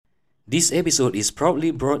This episode is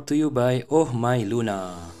proudly brought to you by Oh My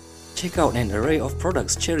Luna. Check out an array of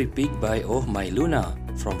products cherry-picked by Oh My Luna,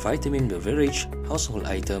 from vitamin beverage, household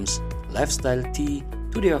items, lifestyle tea,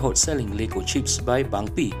 to their hot-selling Lego chips by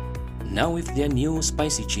Bang P, now with their new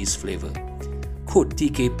spicy cheese flavor. Code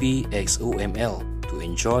TKPXOML to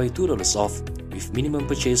enjoy $2 off with minimum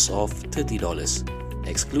purchase of $30,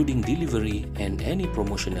 excluding delivery and any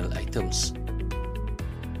promotional items.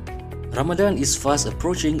 Ramadan is fast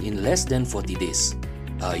approaching in less than 40 days.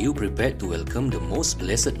 Are you prepared to welcome the most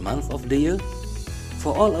blessed month of the year?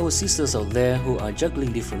 For all our sisters out there who are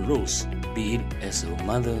juggling different roles, be it as a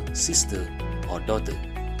mother, sister or daughter,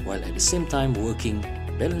 while at the same time working,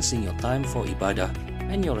 balancing your time for ibadah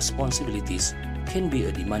and your responsibilities can be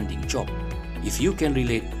a demanding job. If you can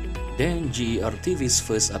relate, then GER TV's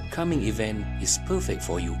first upcoming event is perfect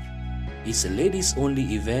for you. It's a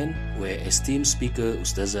ladies-only event where esteemed speaker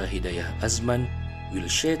Ustazah Hidayah Azman will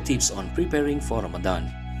share tips on preparing for Ramadan,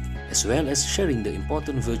 as well as sharing the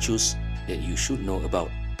important virtues that you should know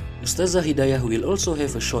about. Ustazah Hidayah will also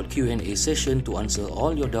have a short Q&A session to answer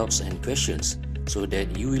all your doubts and questions, so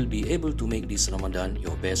that you will be able to make this Ramadan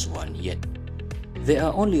your best one yet. There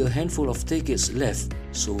are only a handful of tickets left,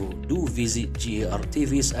 so do visit GER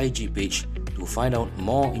TV's IG page to find out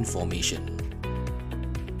more information.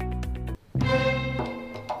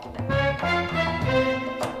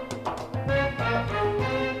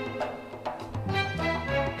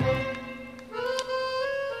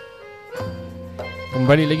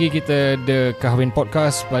 Kembali lagi kita The Kahwin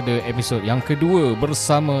Podcast pada episod yang kedua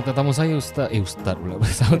bersama tetamu saya Ustaz pula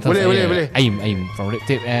bersama boleh. Aim from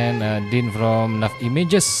Redtape and Din from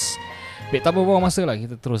Nafimages. Baik, tak berbuang masa lah,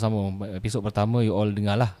 kita terus sama. Episod pertama you all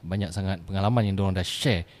dengar lah, banyak sangat pengalaman yang diorang dah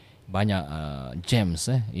share. Banyak gems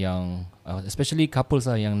yang especially couples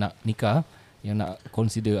lah yang nak nikah, yang nak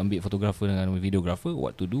consider ambil fotografer dengan videographer,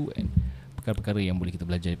 what to do and perkara-perkara yang boleh kita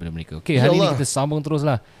belajar daripada mereka. Okay, hari ni kita sambung terus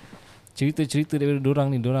lah cerita-cerita daripada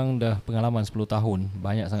dorang ni. Dorang dah pengalaman 10 tahun.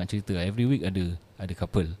 Banyak sangat cerita. Every week ada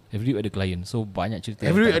couple, every week ada client. So banyak cerita.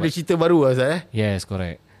 Every week ada cerita baru Azhar Yes,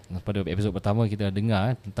 correct. Pada episod pertama kita dah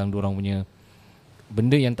dengar tentang dorang punya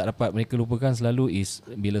benda yang tak dapat mereka lupakan selalu is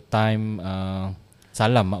bila time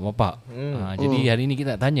salam mak bapak. Jadi hari ni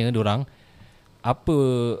kita nak tanya dorang apa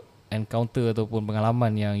encounter ataupun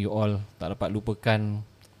pengalaman yang you all tak dapat lupakan.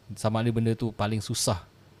 Sama ada benda tu paling susah,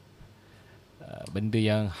 benda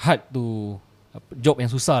yang hard tu, job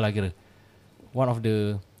yang susah lah kira. One of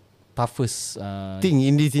the toughest thing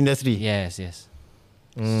in this industry. Yes.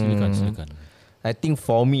 Silakan. I think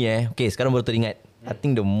for me okay, sekarang baru teringat. I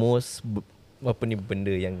think the most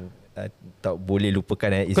benda yang tak boleh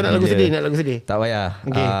lupakan Kau nak lagu sedih? Tak payah.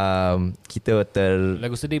 Okay. Kita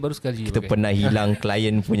lagu sedih baru sekali. Kita pernah hilang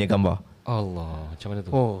klien punya gambar. Allah, macam mana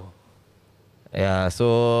tu? Ya, so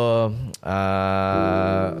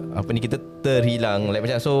kita terhilang like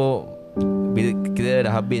macam, so bila kita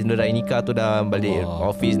dah habis raya nikah tu, dah balik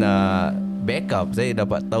office nak backup, saya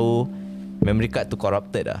dapat tahu memory card tu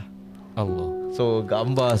corrupted dah. Allah. So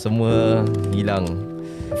gambar semua hilang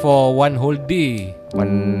for one whole day.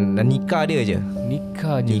 Nikah dia je.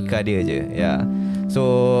 Yeah.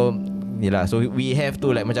 So yelah, so we have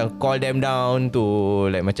to like macam call them down to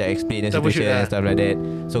like macam explain the situation and stuff like that.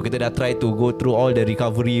 So kita dah try to go through all the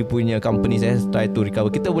recovery punya companies, try to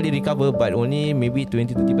recover. Kita boleh recover but only maybe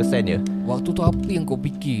 20-30% je. Waktu tu apa yang kau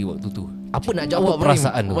fikir waktu tu? Apa nak jawab, apa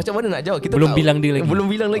perasaan tu? Macam mana nak jawab? Kita belum bilang dia lagi. Belum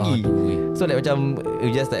bilang lagi. So like macam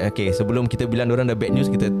just like okay, sebelum kita bilang orang dah bad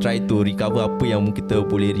news, kita try to recover apa yang kita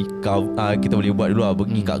boleh recover, kita boleh buat dulu lah.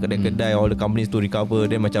 Pergi kat kedai-kedai, all the companies to recover.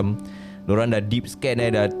 Then macam diorang dah deep scan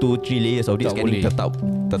dah 2-3 layers of deep scanning, tetap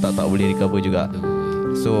tak boleh recover juga.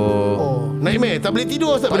 So nightmare, tak boleh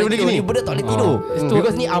tidur pada benda ni. Benda tak boleh tidur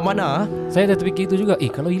because ni amanah. Saya dah terfikir itu juga.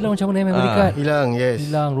 Kalau hilang macam mana memory card?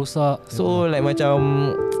 Hilang, rosak. So like macam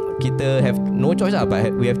kita have no choice lah,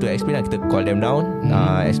 but we have to explain lah. Kita call them down,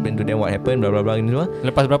 explain to them what happened, blah blah blah ni semua.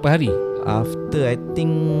 Lepas berapa hari? After I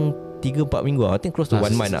think 3-4 minggu, I think close to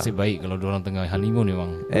 1 month lah. Nasib baik kalau diorang tengah honeymoon memang.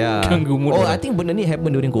 Ganggu mood. I think benda ni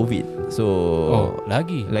happen during COVID. So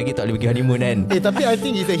lagi tak boleh pergi honeymoon kan. Tapi I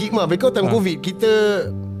think it's a hikmah. Because time COVID, kita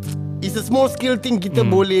it's a small skill thing. Kita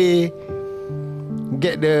boleh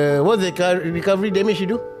get the what's the recovery damage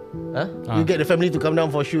you do? You get the family to come down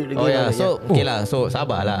for shoot again. So okay lah. So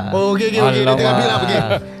sabarlah. Okay. Dia tengah bilang pergi.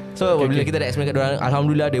 So bila kita dah explain kat diorang,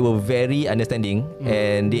 alhamdulillah they were very understanding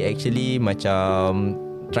and they actually macam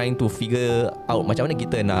trying to figure out macam mana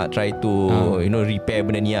kita nak try to repair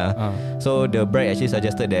benda ni lah. So the bride actually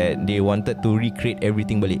suggested that they wanted to recreate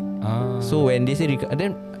everything balik. So when they say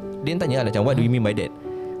then dia tanya lah macam what do you mean by that?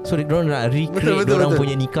 So diorang nak recreate diorang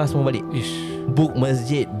punya nikah semua balik. Book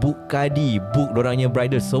masjid, book kadi, book dorangnya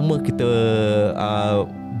bridal, semua kita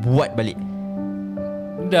buat balik.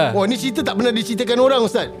 Dah. Oh, ni cerita tak pernah diceritakan orang,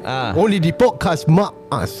 Ustaz. Only di podcast Mak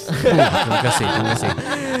As. Terima kasih.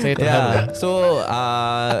 Saya terharu. So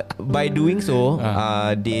by doing so,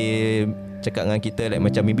 they cakap dengan kita like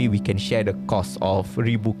macam maybe we can share the cost of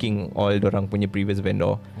rebooking all dorang punya previous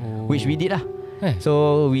vendor, which we did lah.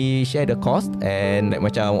 So we share the cost, and like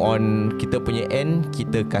macam on kita punya end,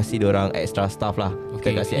 kita kasih dorang extra stuff lah.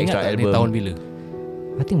 Kita kasih extra album. Tahun bila?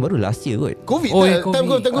 I think baru last year kot. COVID. Time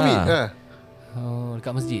COVID. Oh,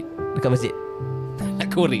 dekat masjid. Dekat masjid.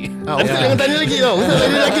 Korek. Ustaz jangan tanya lagi tau. Ustaz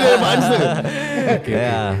tanya lagi dah dapat answer. Okay.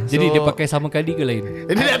 Jadi dia pakai sama kadi ke lain?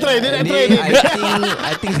 Dia nak try ni.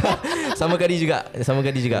 I think sama kadi juga. Sama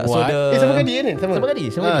What? So the Sama kadi kan?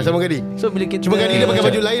 Sama kadi. So bila kita, cuma kadi dia pakai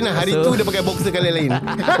baju lain lah. Hari tu dia pakai boxer kali lain.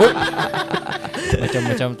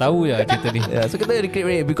 Macam tahu ya cerita ni. So kita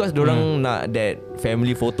recreate because dorang nak that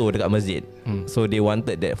family photo dekat masjid. So they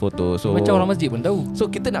wanted that photo. So macam orang masjid pun tahu.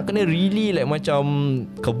 So kita nak kena really like macam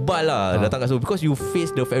kebal lah datang kat situ, because you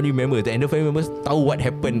face the family members and the family members tahu what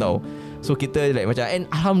happened tau. So kita like macam, and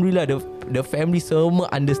alhamdulillah the family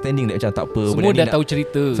semua understanding that macam tak apa. Semua dah tahu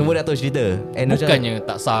cerita. Semua dah tahu cerita. And bukannya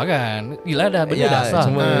tak sah kan. Yelah dah benda dah sah.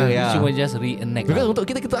 Cuma just reenact. Because untuk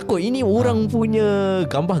kita takut ini orang punya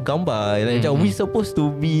gambar-gambar like macam we supposed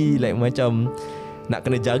to be like macam nak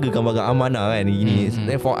kena jaga gambar amanah kan ini.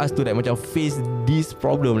 Then for us to like macam face this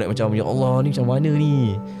problem like macam ya Allah ni macam mana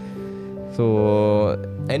ni. So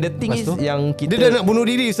and the thing is yang kita dia dah nak bunuh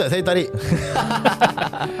diri, Ustaz. Saya tarik.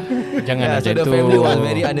 Jangan so the family was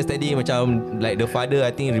very understanding. Macam like the father,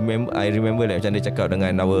 I remember like macam dia cakap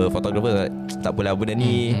dengan our photographer, tak apalah benda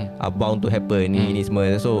ni bound to happen ni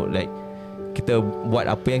semua. So like kita buat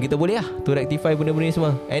apa yang kita boleh lah to rectify benda-benda ni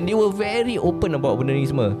semua. And they were very open about benda ni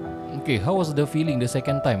semua. Okay, how was the feeling the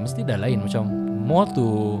second time? Mesti dah lain, macam more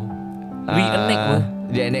to reenact pun.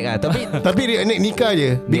 Reenact lah. Tapi reenact nikah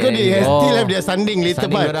je, because they still have their sanding later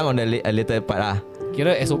part. Sanding orang on the later part lah.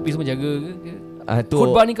 Kira SOP semua jaga ke?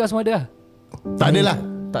 Khutbah nikah semua ada lah? Tak ada lah.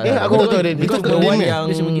 Aku tak tahu.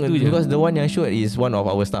 Because the one yang shoot is one of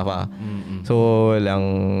our staff lah. So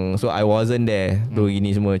I wasn't there to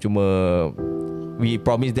ini semua. Cuma we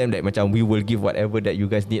promise them that macam we will give whatever that you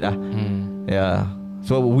guys need lah. Yeah.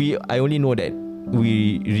 So I only know that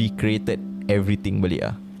we recreated everything balik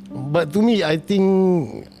lah. But to me, I think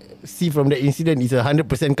see from that incident is 100%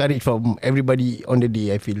 courage from everybody on the day,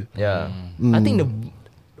 I feel. Yeah. I think the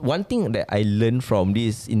one thing that I learned from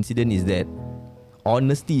this incident is that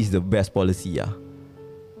honesty is the best policy lah.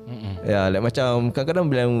 Ya, like macam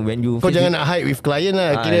kadang-kadang when you kau jangan nak hide with client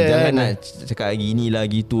lah, kira jangan nak cakap gini lah,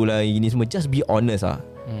 gitu lah, gini semua. Just be honest lah.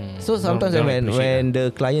 So sometimes when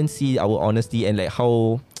the client see our honesty and like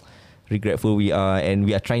how regretful we are, and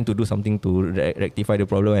we are trying to do something to rectify the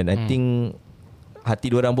problem, and I think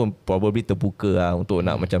hati diorang pun probably terbuka lah untuk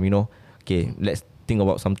nak macam okay, let's think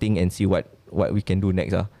about something and see what we can do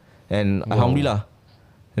next lah. And alhamdulillah,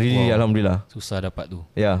 really alhamdulillah. Susah dapat tu.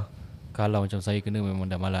 Yeah. Kalau macam saya kena memang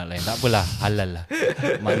dah malas lain. Tak apalah, halal lah.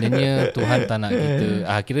 Maknanya Tuhan tak nak kita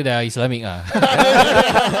kira dah Islamik lah.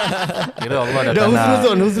 Kira Allah dah tak nak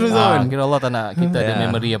husnuzon. Kira Allah tak nak kita ada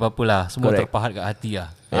memory apa-apalah. Semua terpahat kat hati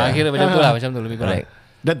lah. Kira macam tu lah. Macam tu lebih kurang.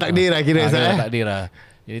 Dah takdir lah kira dah takdir lah.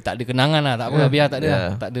 Jadi tak ada kenangan lah. Tak apa, biar tak ada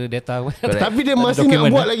lah. Tak ada data. Tapi dia masih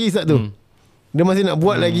nak buat lagi Ustaz tu. Dia masih nak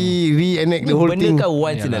buat lagi, reenact the whole thing. Benda kan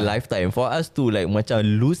once in a lifetime. For us to like macam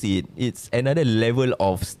lose it, it's another level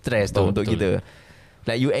of stress tau untuk kita.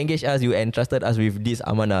 Like you engage us, you entrusted us with this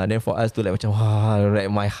amanah, then for us to like macam like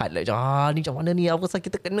my heart like ni macam mana ni, apa sahaja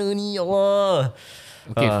kita kena ni, ya Allah.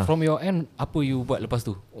 Okay, from your end, apa you buat lepas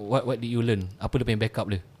tu? What did you learn? Apa dia punya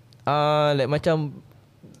backup dia? Like macam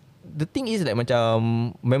the thing is like macam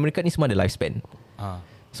memory card ni semua ada lifespan.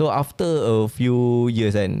 So after a few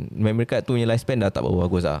years kan, memory card tu punya lifespan dah tak berapa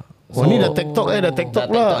bagus lah. So, ni dah TikTok dah TikTok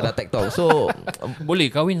lah. Dah TikTok. So boleh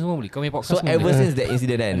kahwin semua, boleh kahwin podcast. So ever since that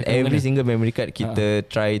incident kan, every single memory card kita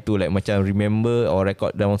try to like macam remember or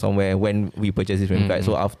record down somewhere when we purchase this memory card.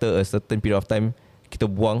 So after a certain period of time, kita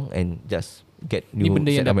buang and just get new. Ni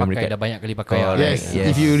benda yang dah memory pakai, card. dah banyak kali pakai. Yes.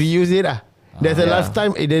 If you reuse it lah, there's a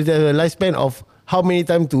lifetime. There's a lifespan of how many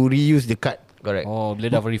time to reuse the card. Correct. Oh, bila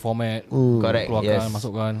dah reformat, correct. keluarkan,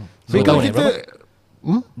 masukkan. Because kita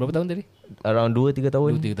berapa tahun tadi? Around 2-3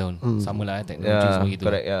 tahun. 2-3 tahun. Sama lah teknologi semua gitu.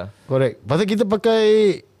 Correct, correct. Pasal kita pakai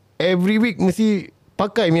every week mesti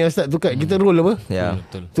pakai ni Ustaz tu kad. Kita roll apa?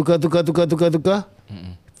 Betul. Tukar.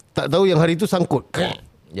 Tak tahu yang hari tu sangkut.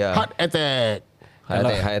 Heart attack.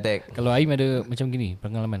 Heart attack. Kalau Aim ada macam gini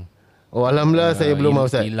pengalaman? Oh alhamdulillah saya belum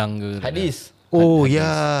Ustaz. Hilang ke? Hadis. Oh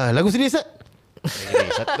ya, lagu sedih Ustaz.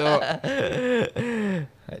 Satu.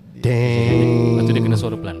 Damn. Lepas tu dia kena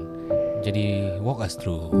suara pelan. Jadi walk us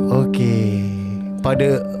through. Okay.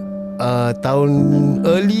 Pada tahun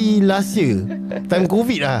early last year, time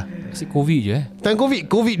COVID lah. Asyik COVID je Time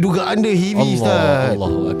COVID dugaan dia heavy Ustaz.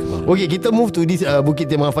 Allahu Akbar. Okay, kita move to this Bukit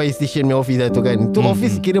Timah Fire Station punya office lah tu kan. Tu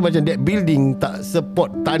office kira macam that building tak support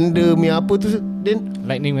tanda punya apa tu. Then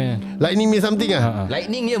Lightning punya something lah.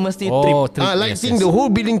 Lightning dia mesti Oh, trip. trip. Lighting the whole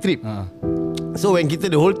building trip. So when kita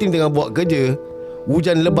the whole team tengah buat kerja,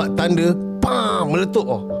 hujan lebat tanda, pam, meletup.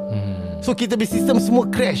 So kita punya sistem semua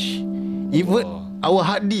crash. Even our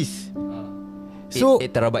hard disk. So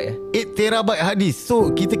 8 terabyte 8 terabyte hard disk.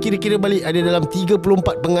 So kita kira-kira balik ada dalam 34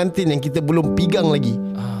 pengantin yang kita belum pegang lagi.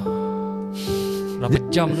 Berapa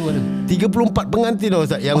jam tu ada? 34 pengantin tau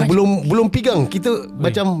Ustaz yang belum pegang. Kita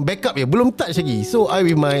macam backup je, belum touch lagi. So I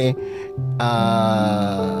with my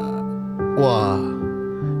wah,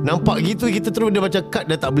 nampak gitu kita terus dia macam cut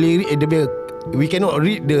dah tak boleh read, we cannot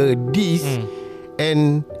read the disk.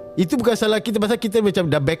 And itu bukan salah kita, pasal kita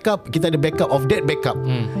macam dah backup, kita ada backup of that backup.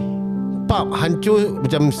 Pap, hancur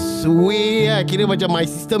macam sway lah. Kira macam my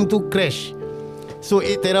system tu crash. So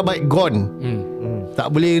 8 terabyte gone.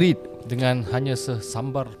 Tak boleh read. Dengan hanya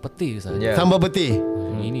sesambar peti saja. Sambar peti.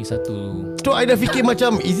 Ini satu. So I dah fikir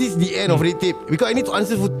macam, is this the end of Redtape? Because I need to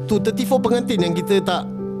answer to 34 pengantin yang kita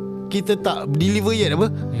tak deliver yet apa.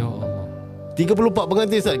 Ya Allah. 34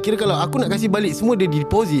 pengantin Ustaz. Kira kalau aku nak kasih balik semua dia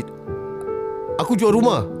deposit, aku jual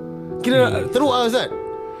rumah. Kira teruk lah Ustaz.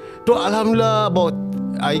 Tu Alhamdulillah about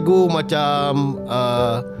I go macam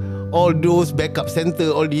all those backup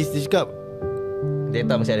center, all this, dia cakap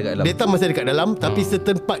Data masih ada kat dalam. data masih ada kat dalam, tapi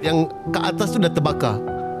certain part yang kat atas tu dah terbakar.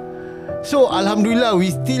 So Alhamdulillah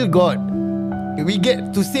we get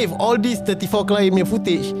to save all these 34 client punya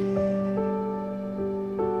footage.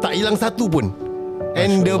 Tak hilang satu pun.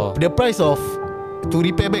 And the price of to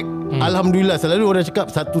repair back, Alhamdulillah, selalu orang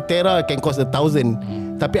cakap 1 tera can cost 1,000.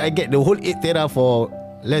 Tapi I get the whole 8 tera for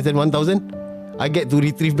less than 1,000. I get to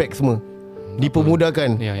retrieve back semua.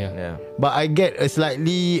 Dipermudahkan. Ya. But I get a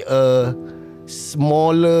slightly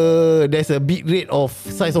smaller, there's a bit rate of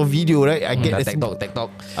size of video, right? I get TikTok.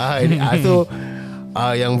 So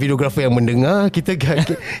yang videographer yang mendengar, kita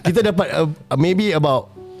dapat maybe about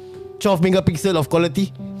 12 megapixel of quality,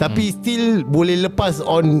 tapi still boleh lepas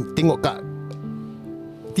on tengok kat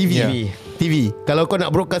TV. Kalau kau nak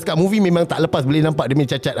broadcast kat movie, memang tak lepas, boleh nampak dia punya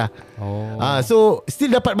cacat lah. So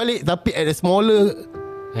still dapat balik, tapi at a smaller.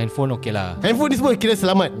 Handphone okey lah. Handphone ni semua kira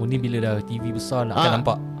selamat. Ni bila dah TV besar nak akan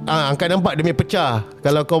nampak. Akan nampak dia punya pecah.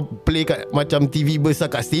 Kalau kau play kat macam TV besar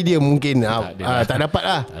kat stadium mungkin tak dapat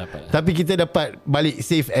lah. Tapi kita dapat balik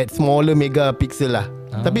save at smaller megapixel lah.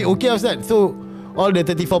 Tapi okey lah Ustaz. So all the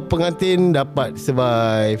 34 pengantin dapat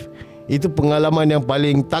survive. Itu pengalaman yang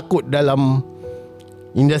paling takut dalam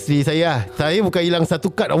industri saya. Saya bukan hilang satu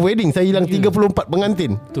card of wedding, saya hilang 34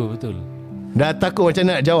 pengantin. Betul. Dah takut macam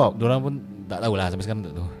nak jawab. Diorang pun tak tahulah, sampai sekarang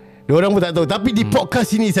tak tahu. Diorang pun tak tahu. Tapi di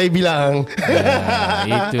podcast ini saya bilang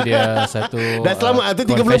itu dia satu. dah selamat lah. Tu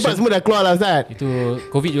 34 semua dah keluar lah Ustaz. Itu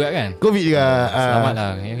COVID juga kan? COVID juga. Selamat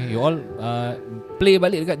lah. You all play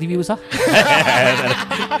balik dekat TV besar.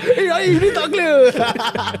 Ini tak clear.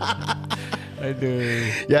 Aduh.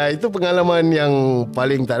 Ya, itu pengalaman yang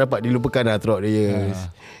paling tak dapat dilupakan lah throughout the years.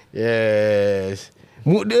 Yes.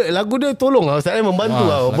 Lagu dia tolong lah Ustaz, membantu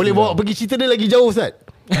lah. Boleh bawa pergi cerita dia lagi jauh Ustaz.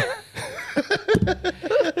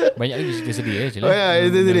 Banyak lagi cerita sedih Oh ya,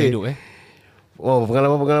 cerita sedih. Hidup Oh,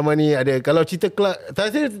 pengalaman-pengalaman ni ada. Kalau cerita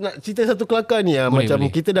saya nak cerita satu kelakar ni lah. Macam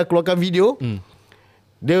boleh. kita dah keluarkan video.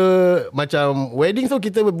 Dia macam wedding, so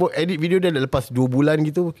kita edit video dia dah lepas 2 bulan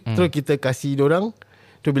gitu. Terus kita kasih diorang.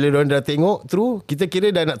 Terus bila diorang dah tengok through, kita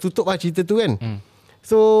kira dah nak tutup lah cerita tu kan.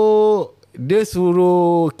 So dia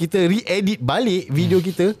suruh kita re-edit balik video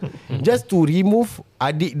kita just to remove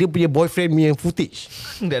adik dia punya boyfriend punya footage.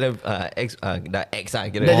 Dah X lah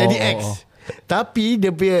kira. Dah jadi X. Tapi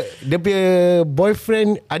dia punya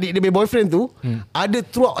boyfriend, adik dia punya boyfriend tu ada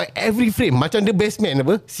throughout every frame. Macam dia best man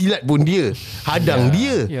apa, silat pun dia, hadang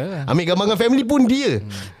dia, ambil gambar dengan family pun dia.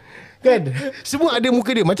 Kan? Semua ada muka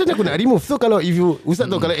dia. Macam aku nak remove. So kalau Ustaz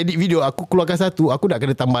tahu, kalau edit video aku keluarkan satu, aku nak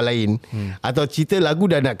kena tambah lain. Atau cerita lagu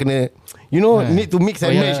dah nak kena need to mix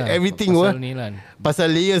and match everything. Pasal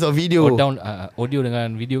layers of video. Down audio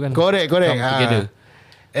dengan video kan. Correct. Together.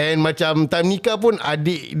 And macam time nikah pun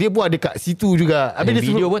adik dia pun ada kat situ juga. Habis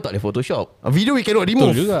video pun tak boleh Photoshop. Video we cannot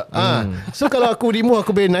remove. Betul juga. So kalau aku remove,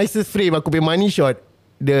 aku punya nicest frame, aku punya money shot,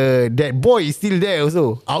 that boy is still there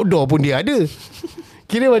also. Outdoor pun dia ada.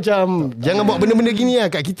 Kira macam jangan buat benda-benda gini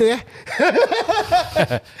lah kat kita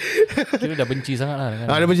Kira dah benci sangat lah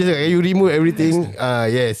dengan Dah benci sangat. You remove everything.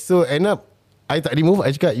 Yes. So end up I tak remove.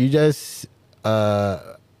 I cakap you just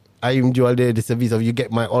I jual the service of you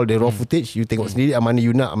get all the raw footage. You tengok sendiri mana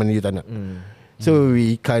you nak, mana you tak nak. So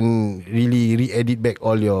we can really re-edit back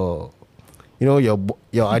all your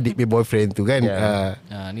your adik punya boyfriend tu kan.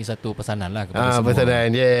 Ni satu pesanan lah kepada semua.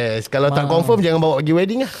 Pesanan. Yes. Kalau tak confirm jangan bawa pergi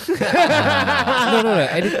wedding lah. No.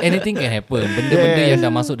 Anything can happen. Benda-benda yang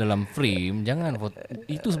dah masuk dalam frame, jangan.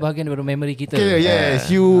 Itu sebahagian daripada memory kita.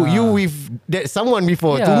 Yes. You with that someone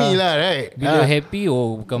before. To me lah, right? Bila happy,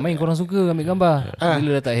 bukan main korang suka ambil gambar.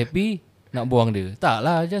 Bila dah tak happy, nak buang dia. Tak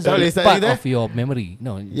lah, just part of your memory.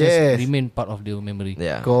 No, just remain part of the memory.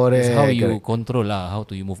 Correct. It's how you control lah, how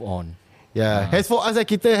do you move on. As for us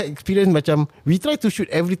kita experience macam we try to shoot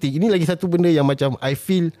everything. Ini lagi satu benda yang macam I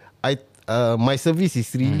feel my service is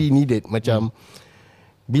really needed. Macam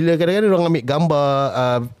bila kadang-kadang orang ambil gambar,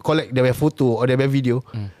 collect their foto or their video,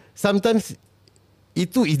 sometimes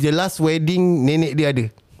itu is the last wedding nenek dia ada.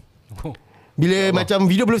 Bila macam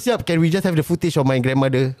video belum siap, can we just have the footage of my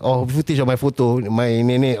grandmother or footage of my photo, my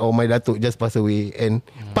nenek or my datuk just pass away. And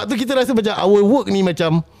part tu kita rasa macam our work ni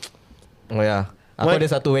macam aku ada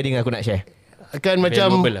satu wedding aku nak share. Kan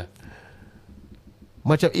macam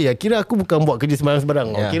kira aku bukan buat kerja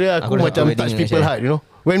sembarang-sembarang. Kira aku macam touch people heart, you know.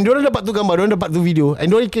 When diorang dapat tu gambar, diorang dapat tu video, and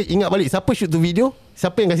diorang ingat balik siapa shoot tu video,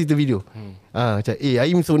 siapa yang kasih tu video. Macam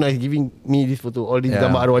Aim so nice giving me this photo, all this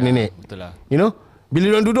gambar arwah nenek. Betul lah. You know. Bila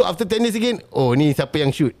diorang duduk after 10 days again, ni siapa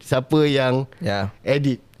yang shoot, siapa yang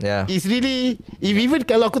edit. It's really, even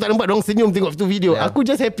kalau aku tak nampak diorang senyum tengok tu video, aku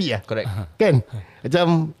just happy lah. Correct. Kan?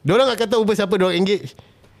 Macam diorang akan tahu siapa diorang engage.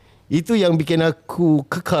 Itu yang bikin aku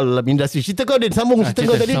kekal dalam industri. Cerita kau dia sambung cerita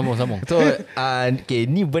kau tadi. Sambung. So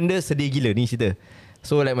ni benda sedih gila ni cerita.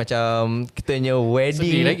 So like macam kita punya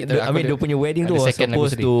wedding, dia punya wedding tu was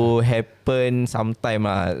supposed to happen sometime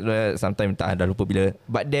lah. Sometime dah lupa bila.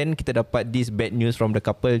 But then kita dapat this bad news from the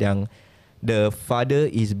couple yang the father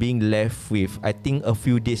is being left with I think a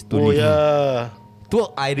few days to live. Tu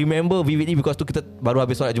I remember vividly because tu kita baru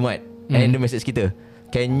habis solat Jumaat. And the message kita,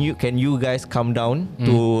 Can you guys come down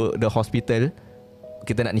to the hospital?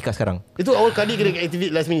 Kita nak nikah sekarang. Itu awal kali kena activate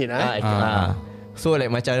last minute So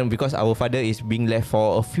like macam because our father is being left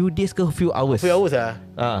for a few days ke a few hours.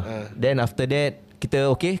 Then after that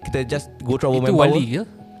kita just go through our manpower. Itu wali ke?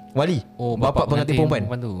 Wali. Bapak pengantin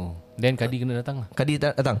perempuan tu. Then Kadi kena datang lah. Kadi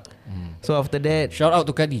datang. So after that, shout out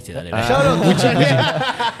to Kadi. Shout out to Kadi.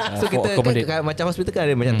 So kita macam hospital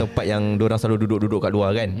kan ada macam tempat yang diorang selalu duduk-duduk kat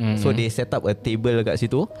luar kan. So they set up a table kat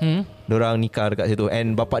situ. Diorang nikah dekat situ.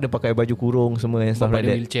 And bapak dia pakai baju kurung semua and stuff like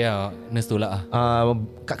that. Bapak dia wheelchair nurse tolak lah.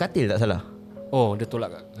 Kat katil tak salah. Dia tolak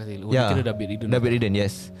kat katil. Dia kira dah bedridden. Dah bedridden,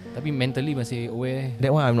 yes. Tapi mentally masih aware. That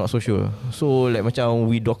one I'm not so sure. So like macam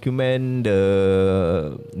we document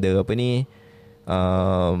the apa ni.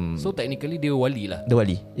 So technically dia wali lah. Dia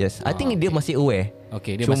wali, yes. I think dia masih aware.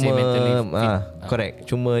 Okay, dia masih mentally fit. Correct.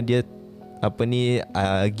 Cuma dia apa ni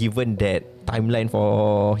given that timeline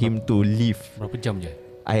for him to leave. Berapa jam je?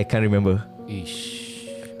 I can't remember.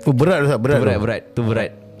 Berat. Tu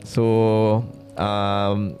berat. So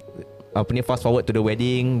apa ni fast forward to the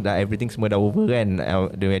wedding, dah everything semua dah over kan.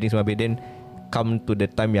 The wedding semua habis, then come to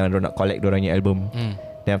the time yang dia nak collect dorangnya album.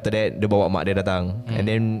 Then after that dia bawa mak dia datang. And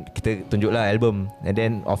then kita tunjuklah album. And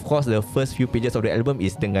then of course the first few pages of the album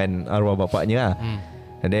is dengan arwah bapaknya lah.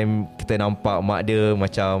 And then kita nampak mak dia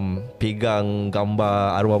macam pegang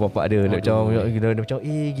gambar arwah bapak dia. Dia macam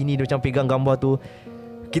gini, dia macam pegang gambar tu.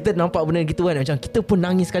 Kita nampak benda gitu kan, macam kita pun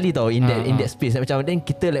nangis sekali tau in that space. Macam then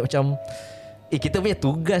kita like macam kita punya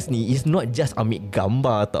tugas ni is not just ambil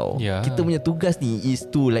gambar tau. Kita punya tugas ni is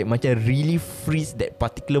to like macam really freeze that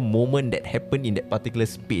particular moment that happened in that particular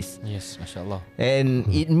space. Yes, Masya Allah. And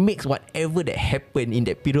it makes whatever that happened in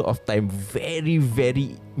that period of time very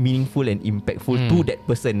very meaningful and impactful to that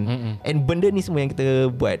person. And benda ni semua yang kita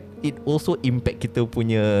buat, it also impact kita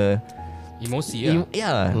punya emosi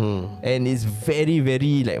lah. And it's very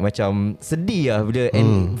very like macam sedih lah bila,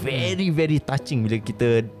 and very very touching bila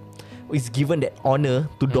kita is given that honor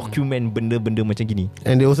to document benda-benda macam gini.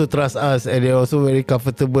 And they also trust us, and they also very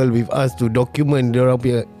comfortable with us to document diorang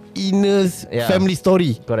punya inner family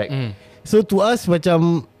story. Correct. So to us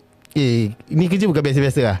macam ini kerja bukan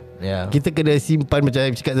biasa-biasa lah. Kita kena simpan, macam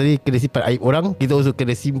saya cakap tadi, kena simpan aib orang. Kita also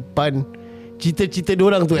kena simpan cerita-cerita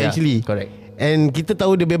diorang tu actually. Correct. And kita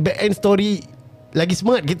tahu the back end story, lagi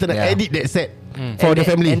semangat kita nak edit that set for the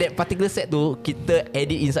family. And that particular set tu kita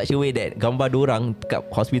edit in such a way that gambar diorang kat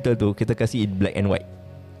hospital tu kita kasih in black and white.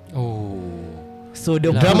 So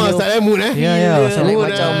the drama start mood so like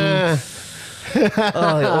macam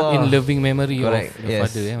In loving memory Correct. of the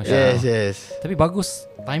father Masya Yes, Allah. yes. Tapi bagus,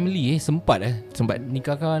 timely sempat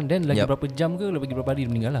nikahkan. Dan lagi Yup. berapa jam ke, lagi berapa hari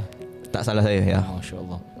dia meninggal lah. Tak salah saya ya. Masya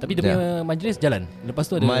Allah. Tapi dia punya majlis jalan.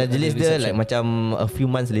 Lepas tu ada Majlis ada dia reception. like macam a few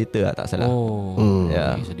months later lah, tak salah. Oh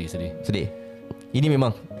Ya. okay, sedih. Ini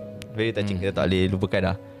memang very touching. Kita tak boleh lupakan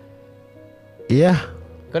dah. Ya.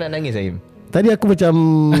 Kau nak nangis Aim? Tadi aku macam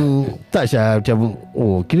touch lah. Macam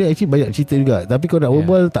kira actually banyak cerita juga. Tapi kau nak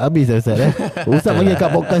berbual tak habis lah Ustaz Ustaz bagi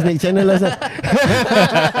kat podcast next channel lah Ustaz.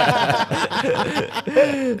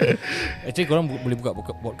 Actually korang boleh buka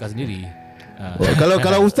podcast sendiri.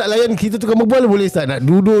 Kalau Ustaz layan kita tukang berbual boleh Ustaz. Nak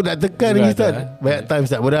duduk nak tekan lagi Ustaz. Banyak time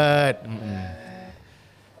Ustaz berat.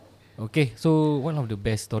 Okay, so one of the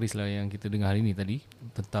best stories lah yang kita dengar hari ni tadi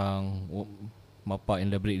tentang bapa yang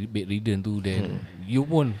dah bedridden tu. Then you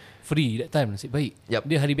pun free that time. Nasib baik. Yup.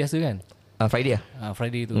 Dia hari biasa kan? Friday lah.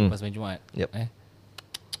 Friday tu lepas main Jumaat. Yup.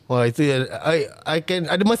 Wah itu I can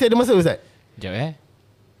masih ada masa Ustaz. Sekejap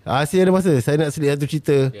Masih ada masa. Saya nak selit satu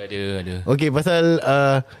cerita. Dia ada. Okay, pasal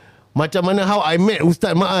macam mana how I met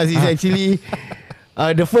Ustaz Maaz is actually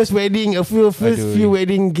the first wedding, few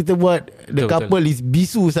wedding kita buat. The Betul, couple is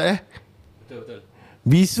bisu Ustaz Betul.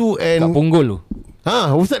 Bisu and Kat Punggol tu.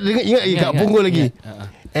 Ustaz ingat kat Punggol lagi.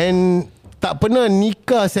 And tak pernah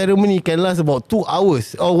nikah ceremony can last about 2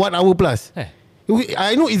 hours or 1 hour plus.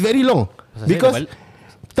 I know it's very long. Pasal Because saya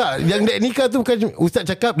tak, yang nikah tu bukan Ustaz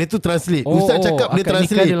cakap dia tu translate. Ustaz cakap dia akad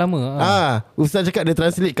translate. nikah dia lama. Ustaz cakap dia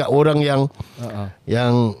translate kat orang yang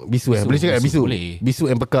yang bisu. Boleh cakap bisu. Boleh. Bisu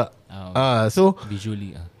and pekak. So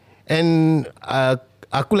visually and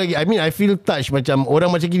aku lagi I feel touched macam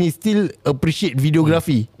orang macam gini still appreciate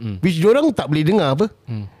videography which diorang tak boleh dengar apa.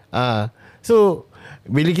 So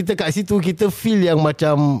bila kita kat situ kita feel yang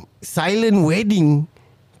macam silent wedding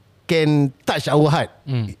can touch our heart.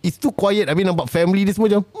 It's too quiet. Habis nampak family dia semua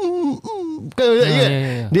macam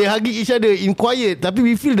They hugging each other in quiet, tapi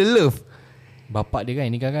we feel the love. Bapak dia kan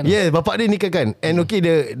nikahkan. Yes, bapak dia nikahkan. And okay,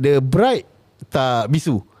 the bride tak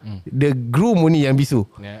bisu. The groom only yang bisu.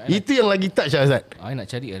 Itu yang lagi touch lah Ustaz. I nak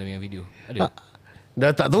cari ada yang video. Ada.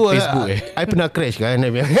 Dah tak tahu Facebook I pernah crash kan.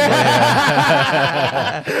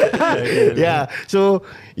 So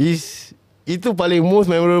itu paling most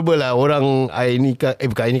memorable lah. Orang I nikah,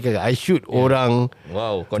 bukan I nikah, I shoot orang.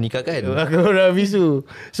 Wow, kau nikah kan? Orang bisu.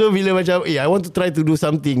 So bila macam I want to try to do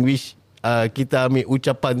something which kita ambil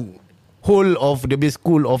ucapan whole of the base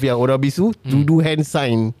school of yang orang bisu to do hand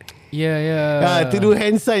sign. To do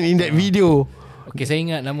hand sign in that video. Okay, saya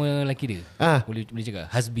ingat nama lelaki dia. Boleh cakap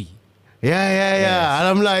Hasbi. Yes.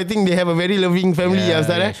 Alhamdulillah, I think they have a very loving family.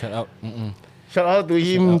 Ustaz. Shout out. Shout out to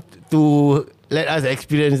him to let us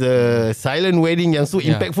experience a silent wedding yang so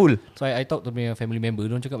impactful. So I talk to my family member.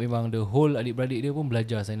 Diorang cakap memang the whole adik-beradik dia pun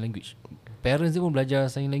belajar sign language. Parents dia pun belajar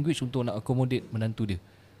sign language untuk nak accommodate menantu dia.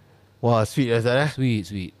 Wah, sweet Ustaz.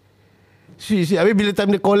 Sweet. Habis bila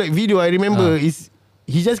time dia collect video, I remember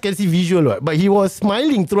he just can see visual but he was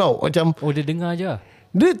smiling throughout. Macam dia dengar je.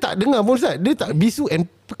 Dia tak dengar pun Ustaz. Dia tak bisu and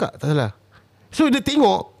pekak, tak salah. So dia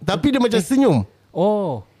tengok, tapi dia macam senyum.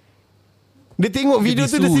 Dia tengok video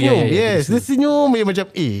tu dia senyum. Yes, dia senyum. Dia macam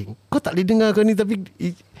kau tak boleh dengar kau ni, tapi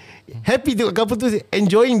happy tengok couple tu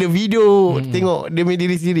enjoying the video. Tengok dia punya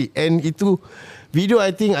diri sendiri. And itu video,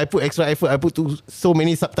 I think I put extra effort. I put so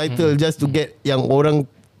many subtitle just to get yang orang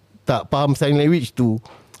tak faham sign language to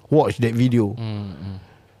watch that video.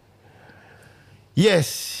 Yes.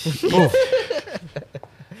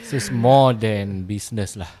 So it's more than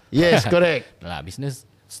business lah. Yes, correct. Business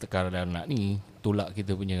sekarang dah nak ni tolak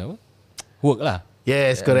kita punya apa? Work lah.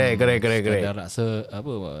 Yes, correct. Dah nak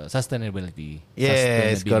sustainability.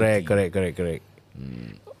 Yes, correct.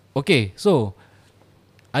 Okay, so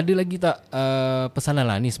ada lagi tak pesanan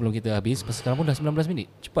lah ni sebelum kita habis? Sekarang pun dah 19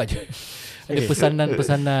 minit. Cepat je. Ada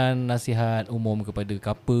pesanan nasihat umum kepada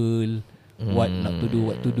couple, what not to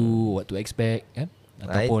do, what to expect kan?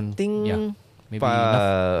 Ataupun I think maybe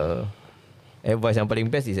advice yang paling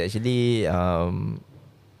best is actually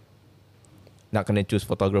nak kena choose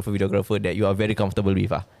photographer, videographer that you are very comfortable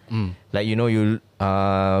with like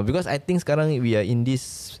because I think sekarang we are in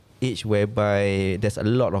this age whereby there's a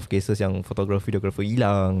lot of cases yang photographer, videographer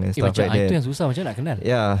hilang and stuff like that. Itu yang susah, macam nak kenal.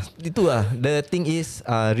 Itu lah. The thing is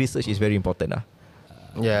research is very important lah.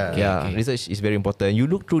 Research is very important. You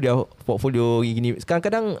look through their portfolio gini.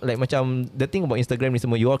 Kadang-kadang like macam the thing about Instagram ni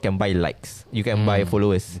semua, you all can buy likes, you can buy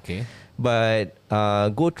followers. But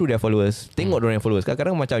go through their followers. Tengok diorang yang followers.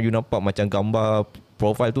 Kadang-kadang macam you nampak macam gambar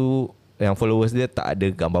profile tu yang followers dia tak ada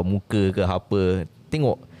gambar muka ke apa.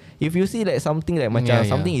 Tengok, if you see like something like macam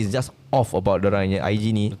something is just off about diorang yang IG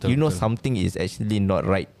ni, betul. Something is actually not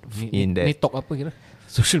right in that. Ni talk apa kira?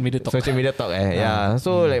 Social media talk.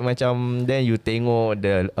 So like macam then you tengok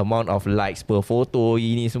the amount of likes per photo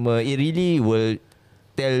ini semua, it really will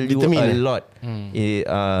tell you a lot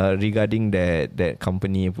regarding that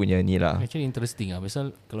company punya ni lah. Actually interesting lah.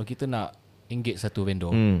 Misal kalau kita nak engage satu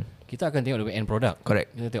vendor, kita akan tengok dia end product.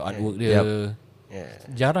 Correct. Kita tengok artwork dia.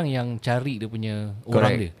 Jarang yang cari dia punya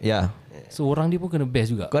orang dia. So orang dia pun kena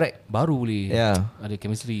best juga. Correct. Baru boleh ada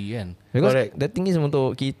chemistry kan. Because the thing is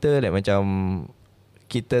untuk kita like macam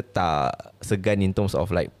kita tak segan in terms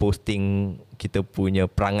of like posting kita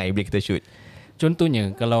punya perangai bila kita shoot.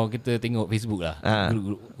 Contohnya kalau kita tengok Facebook lah,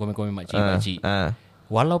 grup komen-komen makcik-makcik.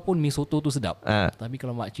 Walaupun mi soto tu sedap, tapi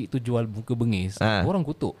kalau makcik tu jual muka bengis, orang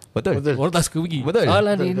kutuk. Betul. Orang tak suka pergi. Betul.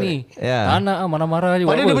 Alah dia ni. Anak marah-marah je.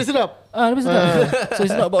 Padahal dia lebih sedap. Lebih sedap. So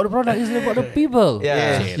it's not about the product, it's about the people.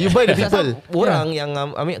 You buy the people. Orang yang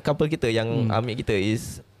ambil couple kita, yang ambil kita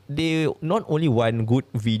is they not only want good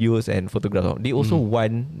videos and photographs, they also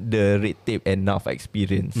want the Redtape and Naf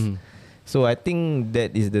experience. So I think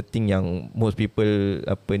that is the thing yang most people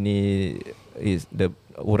is the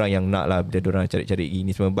orang yang nak lah bila diorang cari-cari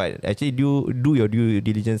ini semua. But actually do your due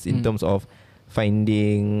diligence in terms of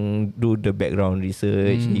do the background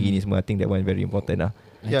research gini semua. I think that one very important lah.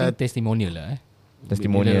 I think testimonial lah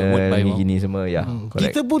testimonial ni gini semua. Correct.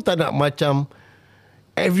 Kita pun tak nak macam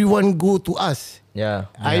everyone go to us.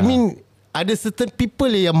 I mean ada certain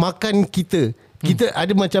people yang makan kita. Kita ada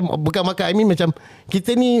macam, bukan makan, I mean macam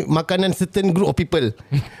kita ni makanan certain group of people.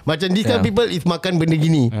 Macam this kind of people is makan benda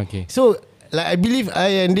gini. So like I believe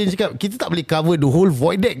I and Din cakap, kita tak boleh cover the whole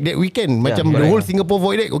void deck that weekend. Macam the whole Singapore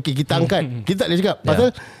void deck, okay kita angkat. Kita tak boleh cakap. Pasal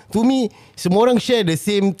to me semua orang share the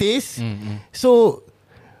same taste. So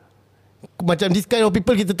macam this kind of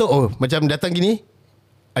people kita tahu, macam datang gini,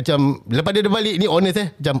 macam lepas dia balik ni honest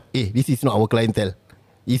macam this is not our clientele.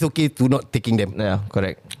 It's okay to not taking them.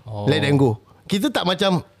 Correct. Let them go. Kita tak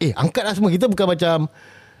macam angkat lah semua. Kita bukan macam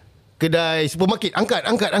kedai supermarket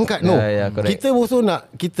angkat. No. Kita also nak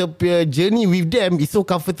kita punya journey with them is so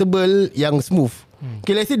comfortable, yang smooth.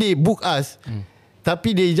 Okay, let's say they book us,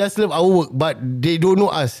 tapi they just love our work but they don't know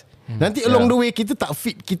us. Nanti along the way kita tak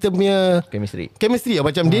fit kita punya chemistry lah.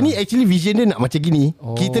 Macam dia ni actually vision dia nak macam gini,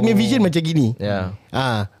 kita punya vision macam gini.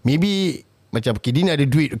 Maybe macam okay, dia ni ada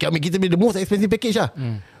duit, okay, ambil kita punya the most expensive package lah.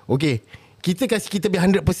 Okay, kita kasih kita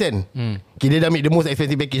punya 100%. Kita dah ambil the most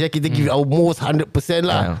expensive package lah. Kita give our most 100%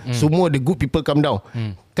 lah. Semua the good people come down.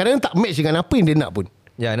 Kadang-kadang tak match dengan apa yang dia nak pun.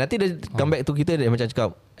 Nanti dia come back tu kita dia macam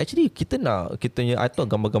cakap, actually kita nak kita punya atur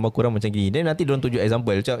gambar-gambar kurang macam gini. Dan nanti diorang tunjuk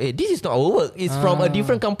example macam this is not our work, it's from a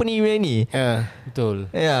different company ni.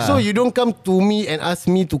 Betul. So you don't come to me and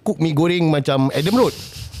ask me to cook mi goreng macam Adam Road.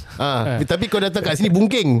 Tapi kau datang kat sini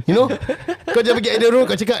Bungking, you know. Kau jangan pergi Adam Road,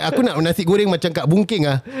 kau cakap aku nak nasi goreng macam kat Bungking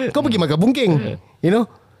kau pergi makan Bungking, you know.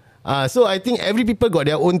 So I think every people got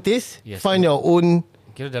their own taste. Find your own.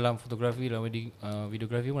 Kira dalam fotografi, dalam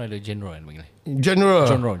videografi pun ada genre kan panggil. Genre.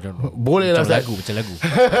 Boleh lah macam lagu.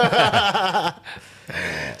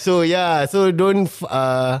 So so don't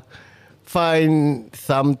find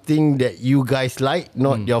something that you guys like,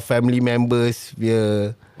 not your family members.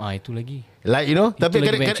 Itu lagi. Like you know, itu tapi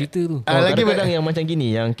kadang-kadang cerita tu. Lagi kadang yang macam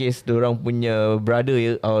gini, yang case diorang punya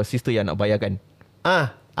brother or sister yang nak bayarkan.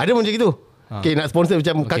 Ada macam gitu. Okay, nak sponsor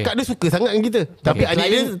macam kakak dia suka sangat dengan kita, tapi adik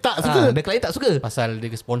dia tak suka. The client tak suka. Pasal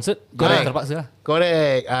dia sponsored, terpaksa lah.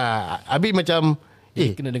 Correct. Habis macam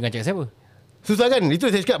kena dengar cakap siapa. Susah kan?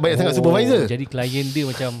 Itu saya cakap banyak sangat supervisor. Jadi klien dia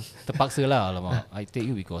macam terpaksa lah. Alamak, I take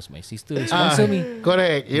you because my sister sponsor me.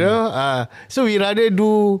 Correct. You know, so we rather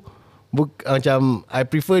do macam I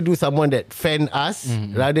prefer do someone that fan us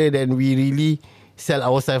rather than we really sell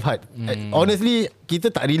ourselves hard. Honestly,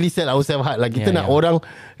 kita tak really sell ourselves hard lah. Kita nak orang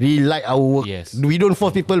really like our work. We don't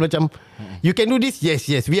force people macam you can do this.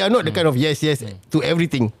 Yes. We are not the kind of yes to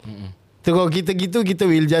everything. So kalau kita gitu, kita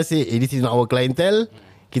will just say this is not our clientele.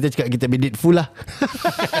 Kita cakap kita be full lah.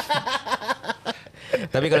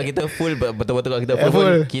 Tapi kalau kita full, betul-betul kalau kita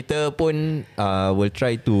full, kita pun will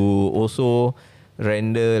try to also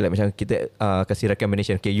render like macam kita kasih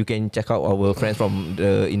recommendation. Okay, you can check out our friends from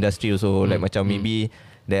the industry also. Like macam maybe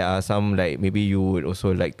there are some like maybe you would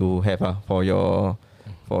also like to have for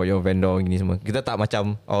your vendor gini semua. Kita tak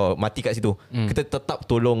macam mati kat situ. Kita tetap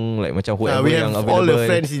tolong like macam whoever yang available. We have all the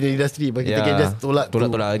friends in the industry, but kita can just tolak.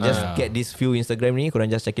 Just get this few Instagram ni,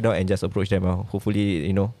 korang just check it out and just approach them. Hopefully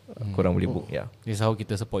you know korang boleh book. This how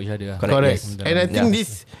kita support each other. Correct. And I think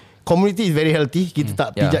this community is very healthy. Kita tak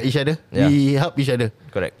pijak each other. We help each other.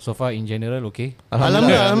 Correct. So far in general okay.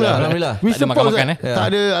 Alhamdulillah. We support makan-makan tak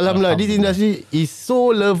ada. Alhamdulillah. This industry is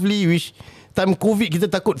so lovely, which time COVID kita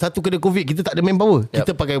takut satu kena COVID, kita tak ada manpower.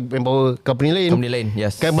 Kita pakai manpower company lain.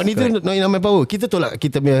 Yes. Company tu not enough manpower. Kita tolak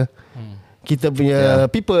kita punya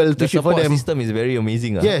people to shoot for them. The system is very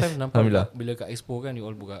amazing. Yes. Nampak bila kat expo kan, you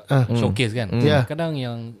all buka showcase kan. Kadang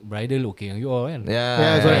yang bridal okay, yang you all kan.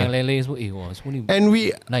 Yang lain-lain semua semua ni. And we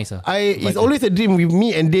nice it's always a dream with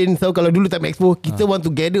me and Din. So kalau dulu time expo, kita want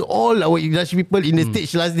to gather all our industry people in the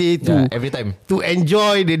stage last day to every time to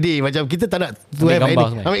enjoy the day. Macam kita tak nak to ambil have gambar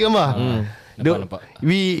ambil gambar. Nampak.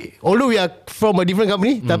 Although we are from a different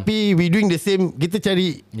company, tapi we doing the same. Kita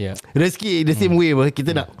cari rezeki the same way.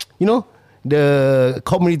 Kita nak, you know, the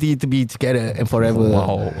community to be together and forever.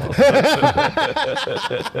 Wow.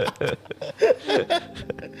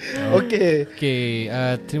 Okay.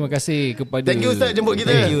 Terima kasih kepada, thank you Ustaz jemput kita.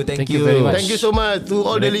 Thank you very much. Thank you so much to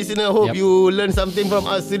all the listener. Hope you learn something from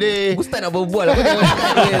us today. Ustaz nak berbual apa?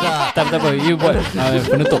 Tak apa, you buat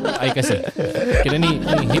penutup. I kasih. Kira ni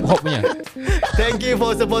hip hop punya. Thank you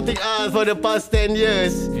for supporting us for the past 10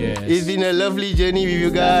 years. Yes. It's been a lovely journey with you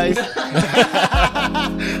guys.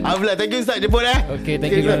 Abla, thank you Ustaz jemput Okay,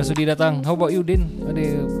 thank you kerana sudi datang. How about you, Din?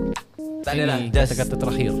 Ada tak ada lah, just kata-kata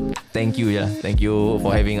terakhir. Thank you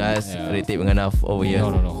for having us. Redtape enough over here.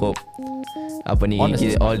 No. Hope apa ni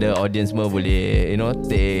all the audience semua boleh, you know,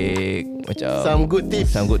 take macam some good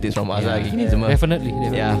tips from us lagi ni semua. Definitely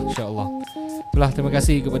InsyaAllah. Itulah, terima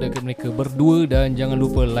kasih kepada mereka berdua. Dan jangan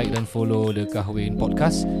lupa like dan follow The Kahwin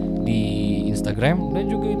Podcast di Instagram dan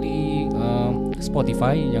juga di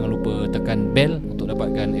Spotify. Jangan lupa tekan bell untuk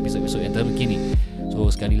dapatkan episod-episod yang terkini. So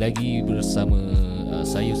sekali lagi bersama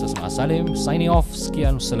saya Ustaz Salim signing off.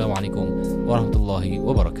 Sekian, Assalamualaikum warahmatullahi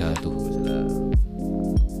wabarakatuh.